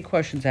you have any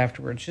questions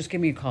afterwards, just give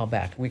me a call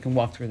back and we can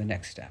walk through the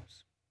next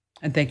steps.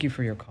 And thank you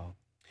for your call.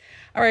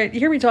 All right, you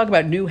hear me talk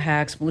about new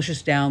hacks,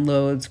 malicious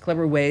downloads,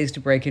 clever ways to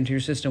break into your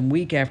system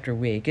week after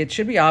week. It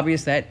should be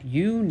obvious that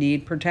you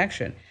need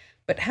protection.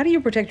 But how do you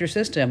protect your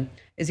system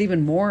is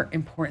even more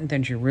important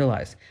than you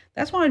realize.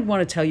 That's why I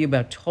want to tell you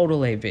about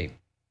Total AV.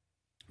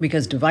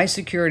 Because device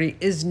security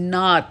is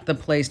not the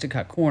place to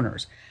cut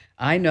corners.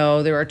 I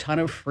know there are a ton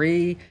of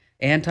free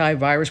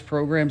antivirus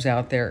programs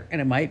out there,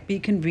 and it might be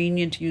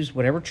convenient to use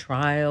whatever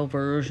trial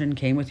version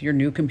came with your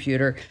new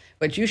computer,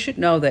 but you should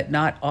know that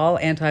not all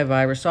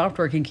antivirus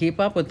software can keep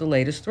up with the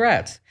latest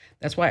threats.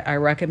 That's why I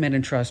recommend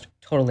and trust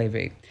Total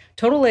AV.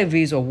 Total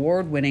AV's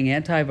award-winning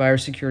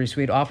antivirus security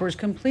suite offers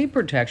complete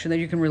protection that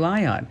you can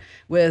rely on,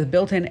 with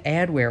built-in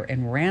adware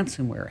and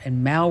ransomware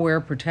and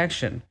malware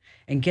protection.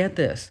 And get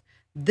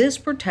this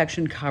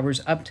protection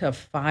covers up to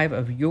 5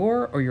 of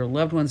your or your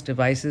loved one's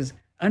devices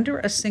under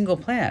a single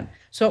plan.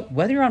 So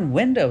whether you're on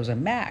Windows, a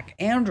Mac,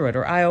 Android,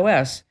 or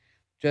iOS,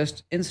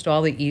 just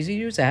install the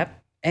easy-to-use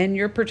app and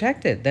you're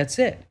protected. That's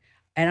it.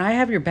 And I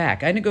have your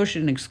back. I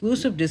negotiated an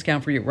exclusive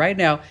discount for you right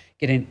now.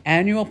 Get an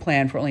annual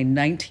plan for only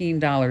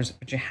 $19,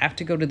 but you have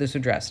to go to this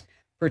address,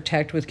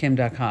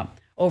 protectwithkim.com.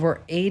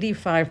 Over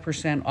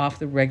 85% off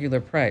the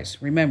regular price.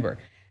 Remember,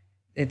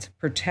 it's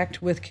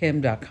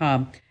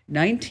protectwithkim.com.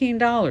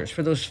 $19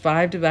 for those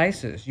 5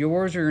 devices,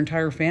 yours or your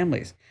entire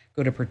family's.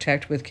 Go to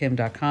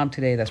protectwithkim.com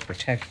today. That's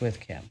Protect with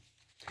Kim.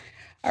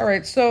 All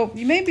right, so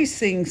you may be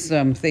seeing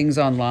some things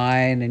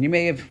online, and you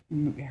may have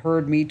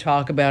heard me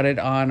talk about it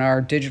on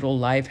our digital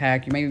life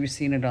hack. You may have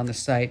seen it on the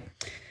site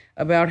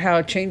about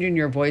how changing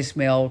your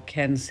voicemail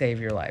can save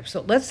your life.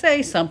 So let's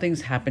say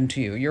something's happened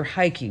to you. You're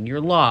hiking,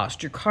 you're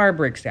lost, your car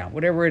breaks down,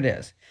 whatever it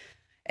is,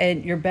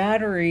 and your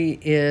battery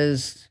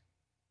is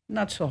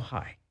not so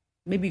high.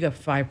 Maybe you got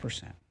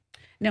 5%.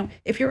 Now,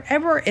 if you're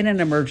ever in an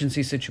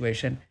emergency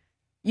situation,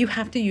 you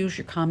have to use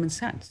your common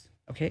sense,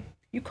 okay?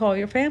 You call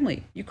your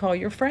family, you call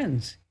your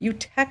friends, you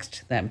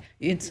text them.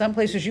 In some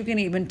places, you can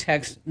even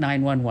text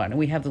 911, and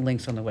we have the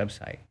links on the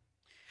website.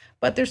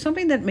 But there's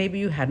something that maybe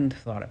you hadn't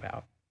thought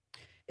about.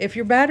 If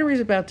your battery's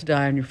about to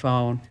die on your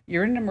phone,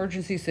 you're in an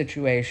emergency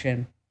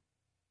situation,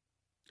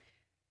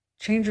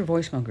 change your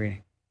voicemail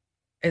greeting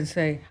and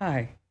say,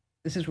 hi,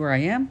 this is where I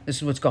am. This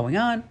is what's going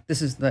on.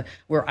 This is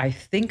where I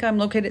think I'm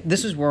located.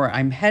 This is where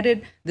I'm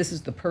headed. This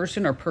is the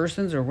person or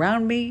persons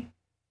around me.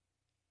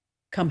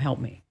 Come help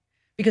me.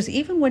 Because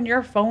even when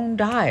your phone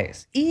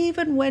dies,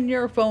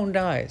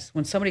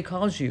 when somebody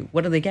calls you,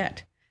 what do they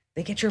get?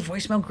 They get your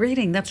voicemail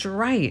greeting. That's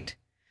right.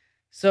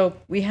 So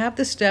we have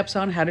the steps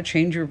on how to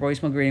change your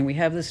voicemail greeting. We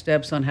have the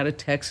steps on how to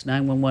text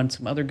 911,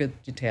 some other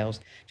good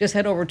details. Just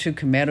head over to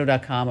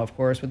komando.com, of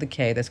course, with a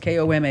K. That's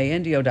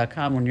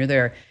KOMANDO.com. When you're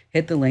there,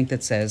 hit the link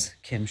that says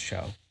Kim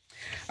Show.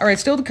 All right,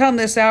 still to come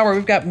this hour,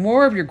 we've got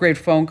more of your great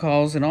phone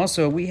calls, and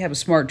also we have a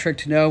smart trick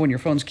to know when your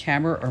phone's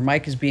camera or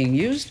mic is being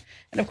used.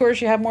 And of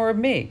course, you have more of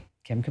me,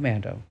 Kim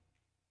Komando.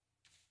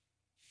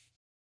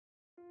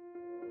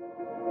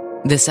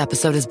 This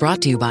episode is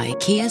brought to you by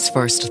Kia's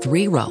first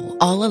three-row,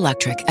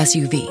 all-electric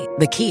SUV,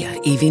 the Kia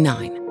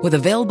EV9, with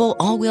available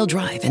all-wheel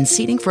drive and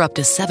seating for up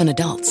to 7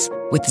 adults,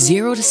 with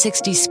 0 to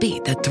 60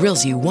 speed that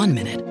thrills you 1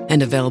 minute,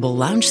 and available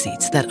lounge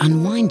seats that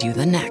unwind you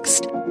the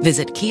next.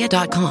 Visit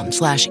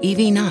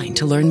kia.com/EV9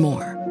 to learn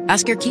more.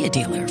 Ask your Kia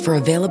dealer for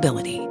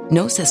availability.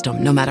 No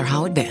system, no matter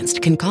how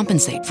advanced, can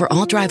compensate for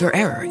all driver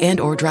error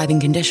and or driving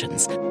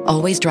conditions.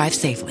 Always drive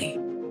safely.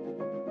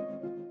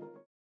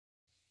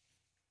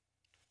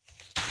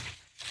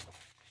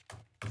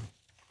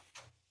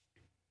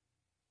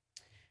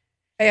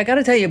 Hey, I got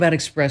to tell you about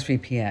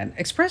ExpressVPN.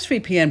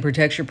 ExpressVPN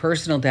protects your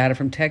personal data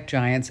from tech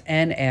giants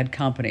and ad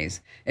companies.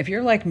 If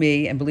you're like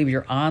me and believe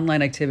your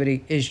online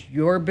activity is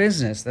your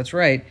business, that's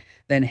right,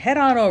 then head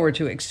on over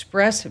to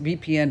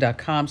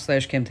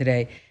expressvpn.com/Kim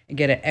today and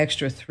get an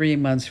extra 3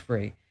 months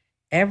free.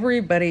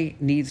 Everybody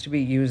needs to be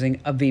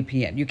using a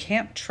VPN. You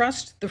can't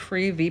trust the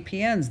free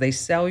VPNs. They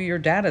sell your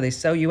data. They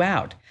sell you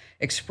out.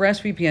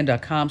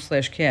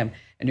 expressvpn.com/Kim,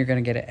 and you're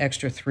going to get an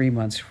extra 3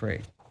 months free.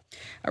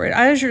 All right,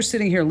 as you're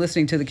sitting here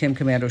listening to the Kim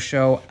Komando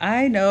Show,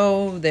 I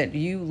know that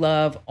you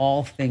love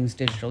all things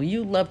digital.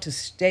 You love to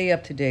stay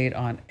up to date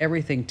on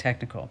everything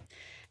technical.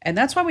 And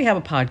that's why we have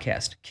a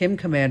podcast, Kim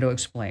Komando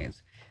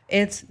Explains.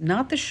 It's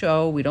not the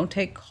show. We don't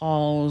take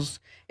calls.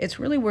 It's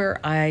really where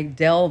I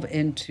delve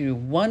into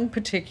one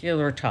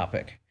particular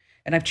topic.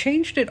 And I've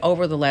changed it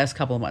over the last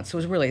couple of months. So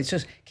it's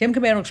just Kim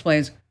Komando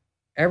Explains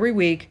every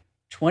week,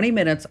 20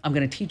 minutes. I'm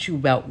going to teach you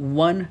about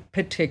one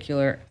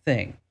particular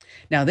thing.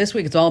 Now, this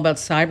week, it's all about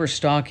cyber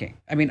stalking.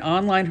 I mean,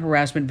 online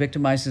harassment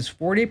victimizes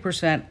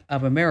 40%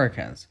 of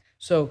Americans.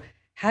 So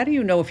how do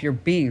you know if you're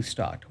being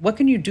stalked? What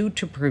can you do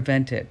to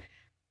prevent it?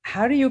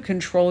 How do you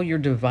control your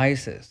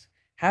devices?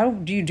 How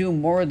do you do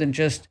more than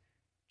just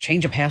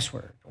change a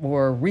password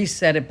or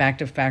reset it back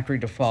to factory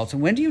defaults?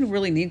 And when do you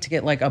really need to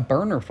get like a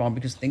burner phone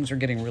because things are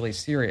getting really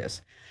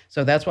serious?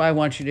 So that's why I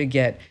want you to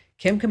get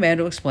Kim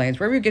Komando Explains,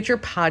 wherever you get your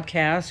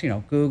podcasts,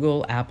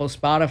 Google, Apple,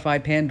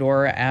 Spotify,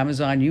 Pandora,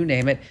 Amazon, you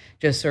name it.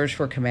 Just search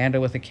for Komando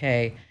with a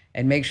K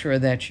and make sure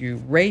that you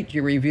rate,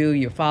 you review,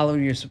 you follow,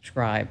 you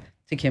subscribe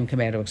to Kim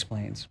Komando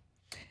Explains.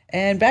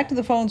 And back to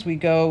the phones we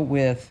go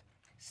with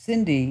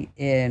Cindy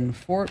in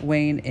Fort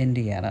Wayne,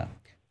 Indiana.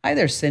 Hi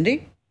there,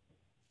 Cindy.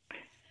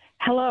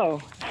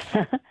 Hello.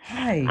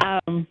 Hi.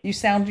 You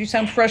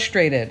sound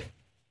frustrated.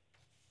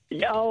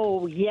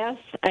 Oh, yes,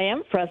 I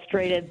am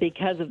frustrated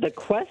because of the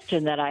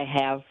question that I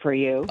have for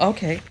you.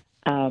 Okay.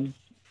 I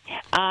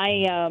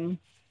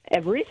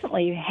have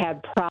recently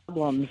had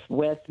problems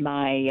with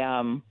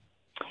my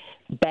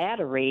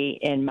battery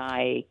in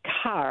my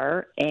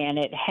car, and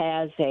it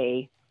has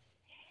it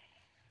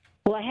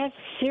has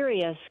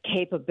serious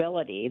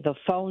capability, the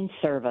phone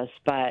service,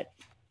 but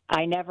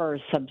I never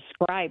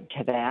subscribed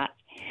to that.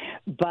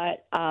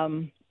 But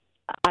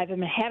I've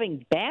been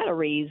having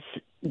batteries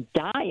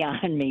die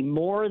on me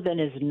more than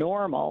is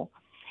normal.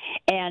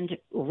 And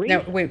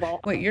now, wait,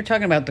 you're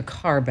talking about the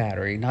car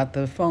battery, not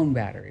the phone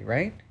battery,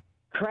 right?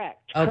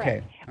 Correct.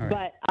 Okay. All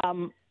right.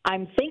 But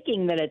I'm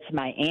thinking that it's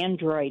my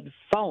Android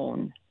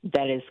phone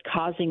that is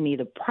causing me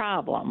the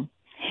problem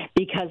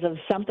because of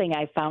something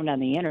I found on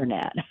the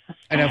internet.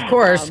 And of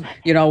course,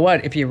 you know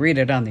what? If you read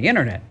it on the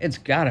internet, it's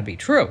got to be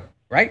true,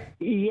 right?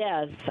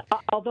 Yes.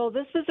 Although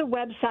this is a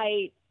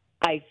website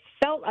I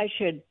felt I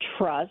should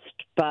trust,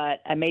 but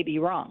I may be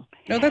wrong.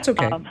 No, that's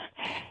okay.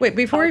 Wait,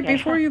 before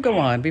you go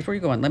on,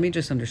 let me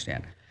just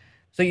understand.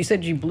 So you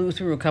said you blew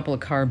through a couple of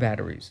car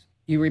batteries.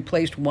 You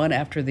replaced one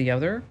after the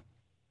other?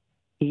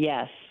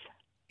 Yes.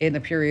 In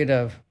the period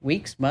of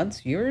weeks,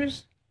 months,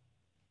 years?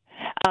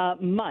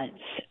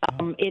 Months.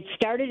 It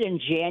started in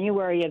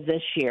January of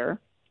this year,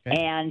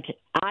 okay. And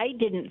I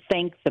didn't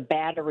think the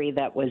battery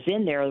that was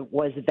in there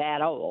was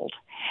that old,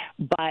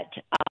 but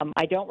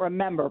I don't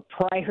remember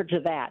prior to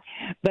that.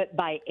 But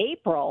by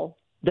April,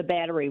 the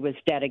battery was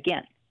dead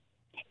again.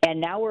 And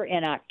now we're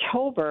in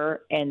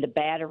October, and the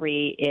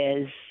battery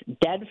is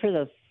dead for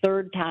the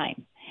third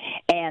time.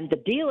 And the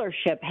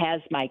dealership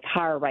has my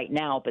car right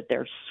now, but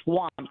they're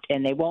swamped,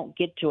 and they won't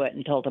get to it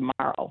until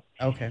tomorrow.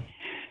 Okay.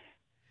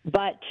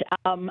 But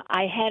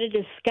I had a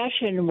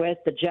discussion with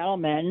the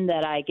gentleman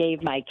that I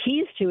gave my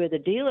keys to at the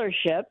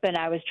dealership, and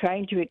I was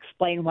trying to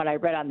explain what I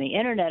read on the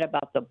internet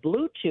about the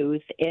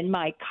Bluetooth in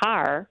my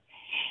car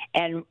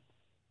and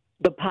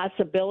the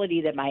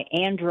possibility that my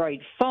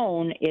Android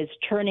phone is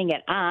turning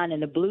it on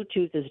and the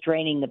Bluetooth is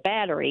draining the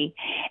battery.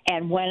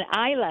 And when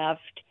I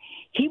left,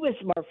 he was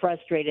more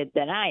frustrated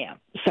than I am.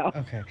 So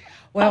okay.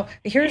 Well,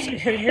 here's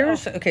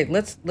okay.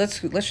 Let's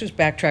just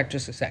backtrack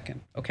just a second.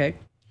 Okay.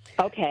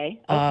 Okay.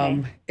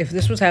 If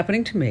this was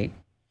happening to me,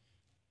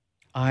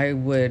 I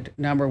would,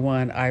 number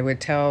one, I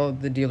would tell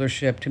the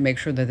dealership to make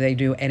sure that they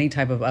do any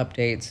type of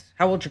updates.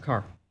 How old's your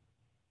car?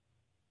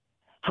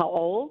 How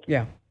old?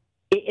 Yeah.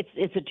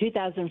 It's a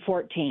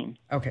 2014.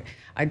 Okay.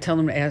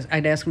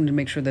 I'd ask them to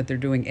make sure that they're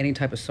doing any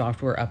type of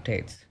software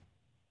updates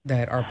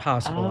that are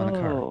possible in the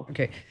car.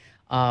 Okay.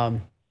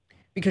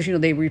 Because,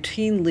 they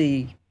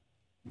routinely,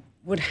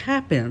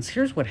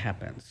 here's what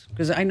happens,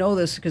 because I know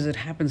this because it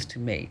happens to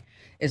me,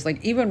 is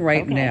like even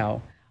right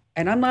now,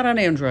 and I'm not on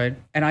Android,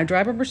 and I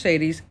drive a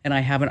Mercedes, and I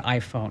have an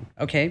iPhone,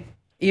 okay?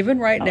 Even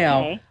right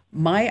now,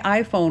 my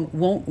iPhone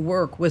won't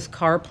work with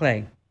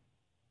CarPlay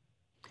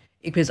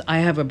because I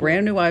have a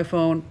brand new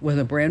iPhone with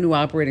a brand new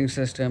operating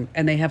system,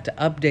 and they have to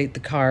update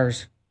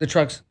the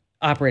truck's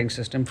operating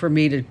system for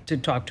me to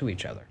talk to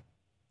each other.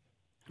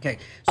 Okay.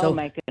 So, oh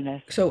my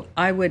goodness. So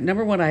I would,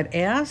 number one, I'd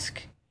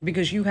ask,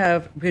 because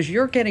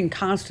you're getting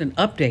constant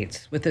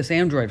updates with this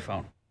Android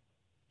phone,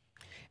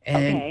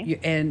 and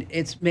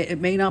it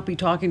may not be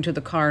talking to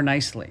the car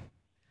nicely.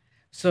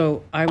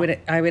 So I would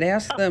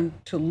ask them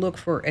to look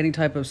for any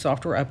type of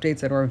software updates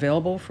that are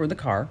available for the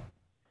car,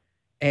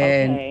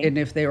 and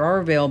if they are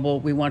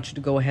available, we want you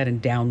to go ahead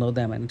and download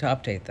them and to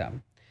update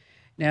them.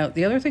 Now,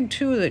 the other thing,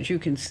 too, that you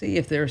can see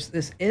if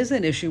this is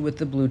an issue with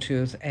the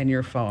Bluetooth and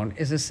your phone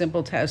is a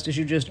simple test is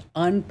you just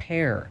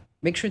unpair.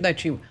 Make sure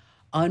that you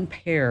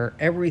unpair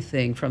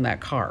everything from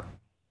that car.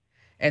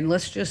 And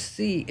let's just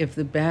see if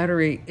the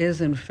battery is,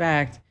 in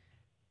fact,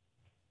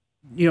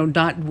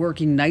 not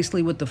working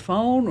nicely with the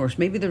phone, or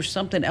maybe there's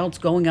something else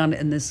going on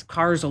in this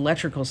car's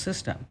electrical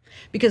system.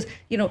 Because,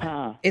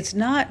 it's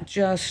not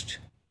just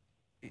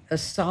a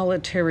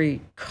solitary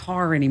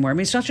car anymore. I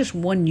mean, it's not just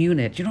one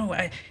unit.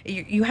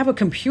 You have a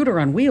computer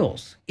on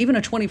wheels, even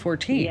a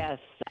 2014. Yes,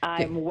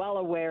 I'm well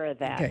aware of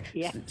that. Okay.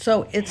 Yeah.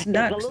 So it's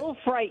not... It's a little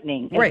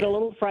frightening. Right. It's a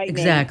little frightening.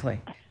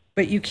 Exactly.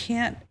 But you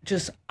can't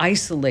just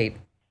isolate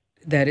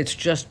that it's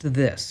just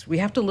this. We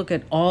have to look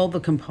at all the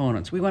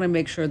components. We want to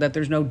make sure that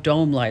there's no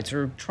dome lights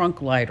or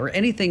trunk light or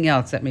anything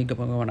else that may be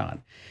going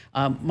on.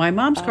 My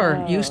mom's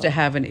car used to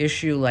have an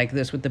issue like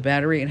this with the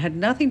battery and had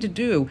nothing to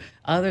do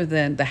other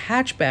than the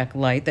hatchback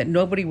light that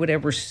nobody would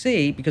ever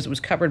see because it was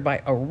covered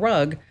by a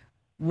rug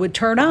would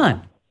turn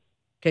on.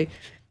 Okay.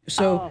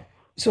 So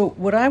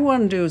what I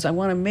want to do is I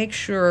want to make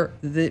sure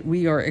that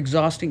we are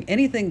exhausting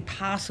anything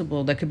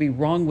possible that could be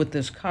wrong with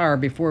this car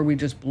before we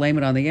just blame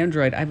it on the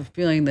Android. I have a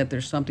feeling that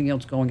there's something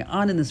else going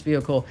on in this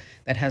vehicle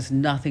that has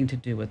nothing to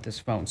do with this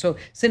phone. So,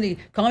 Cindy,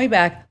 call me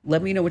back.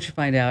 Let me know what you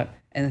find out.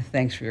 And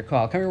thanks for your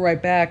call. Coming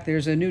right back,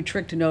 there's a new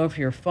trick to know if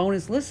your phone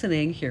is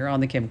listening here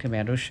on the Kim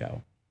Komando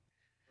Show.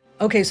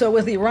 Okay, so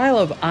with the arrival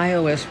of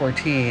iOS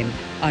 14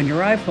 on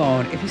your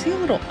iPhone, if you see a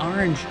little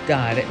orange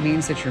dot, it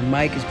means that your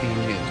mic is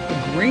being used.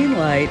 The green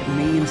light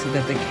means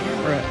that the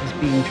camera is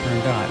being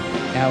turned on.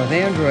 Now with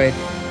Android,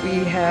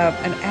 we have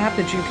an app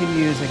that you can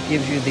use that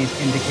gives you these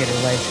indicator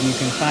lights, and you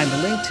can find the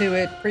link to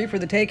it free for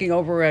the taking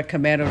over at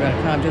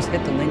Komando.com. Just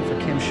hit the link for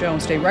Kim's show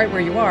and stay right where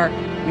you are.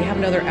 We have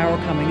another hour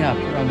coming up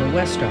here on the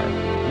West Star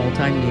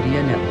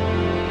Multimedia Network.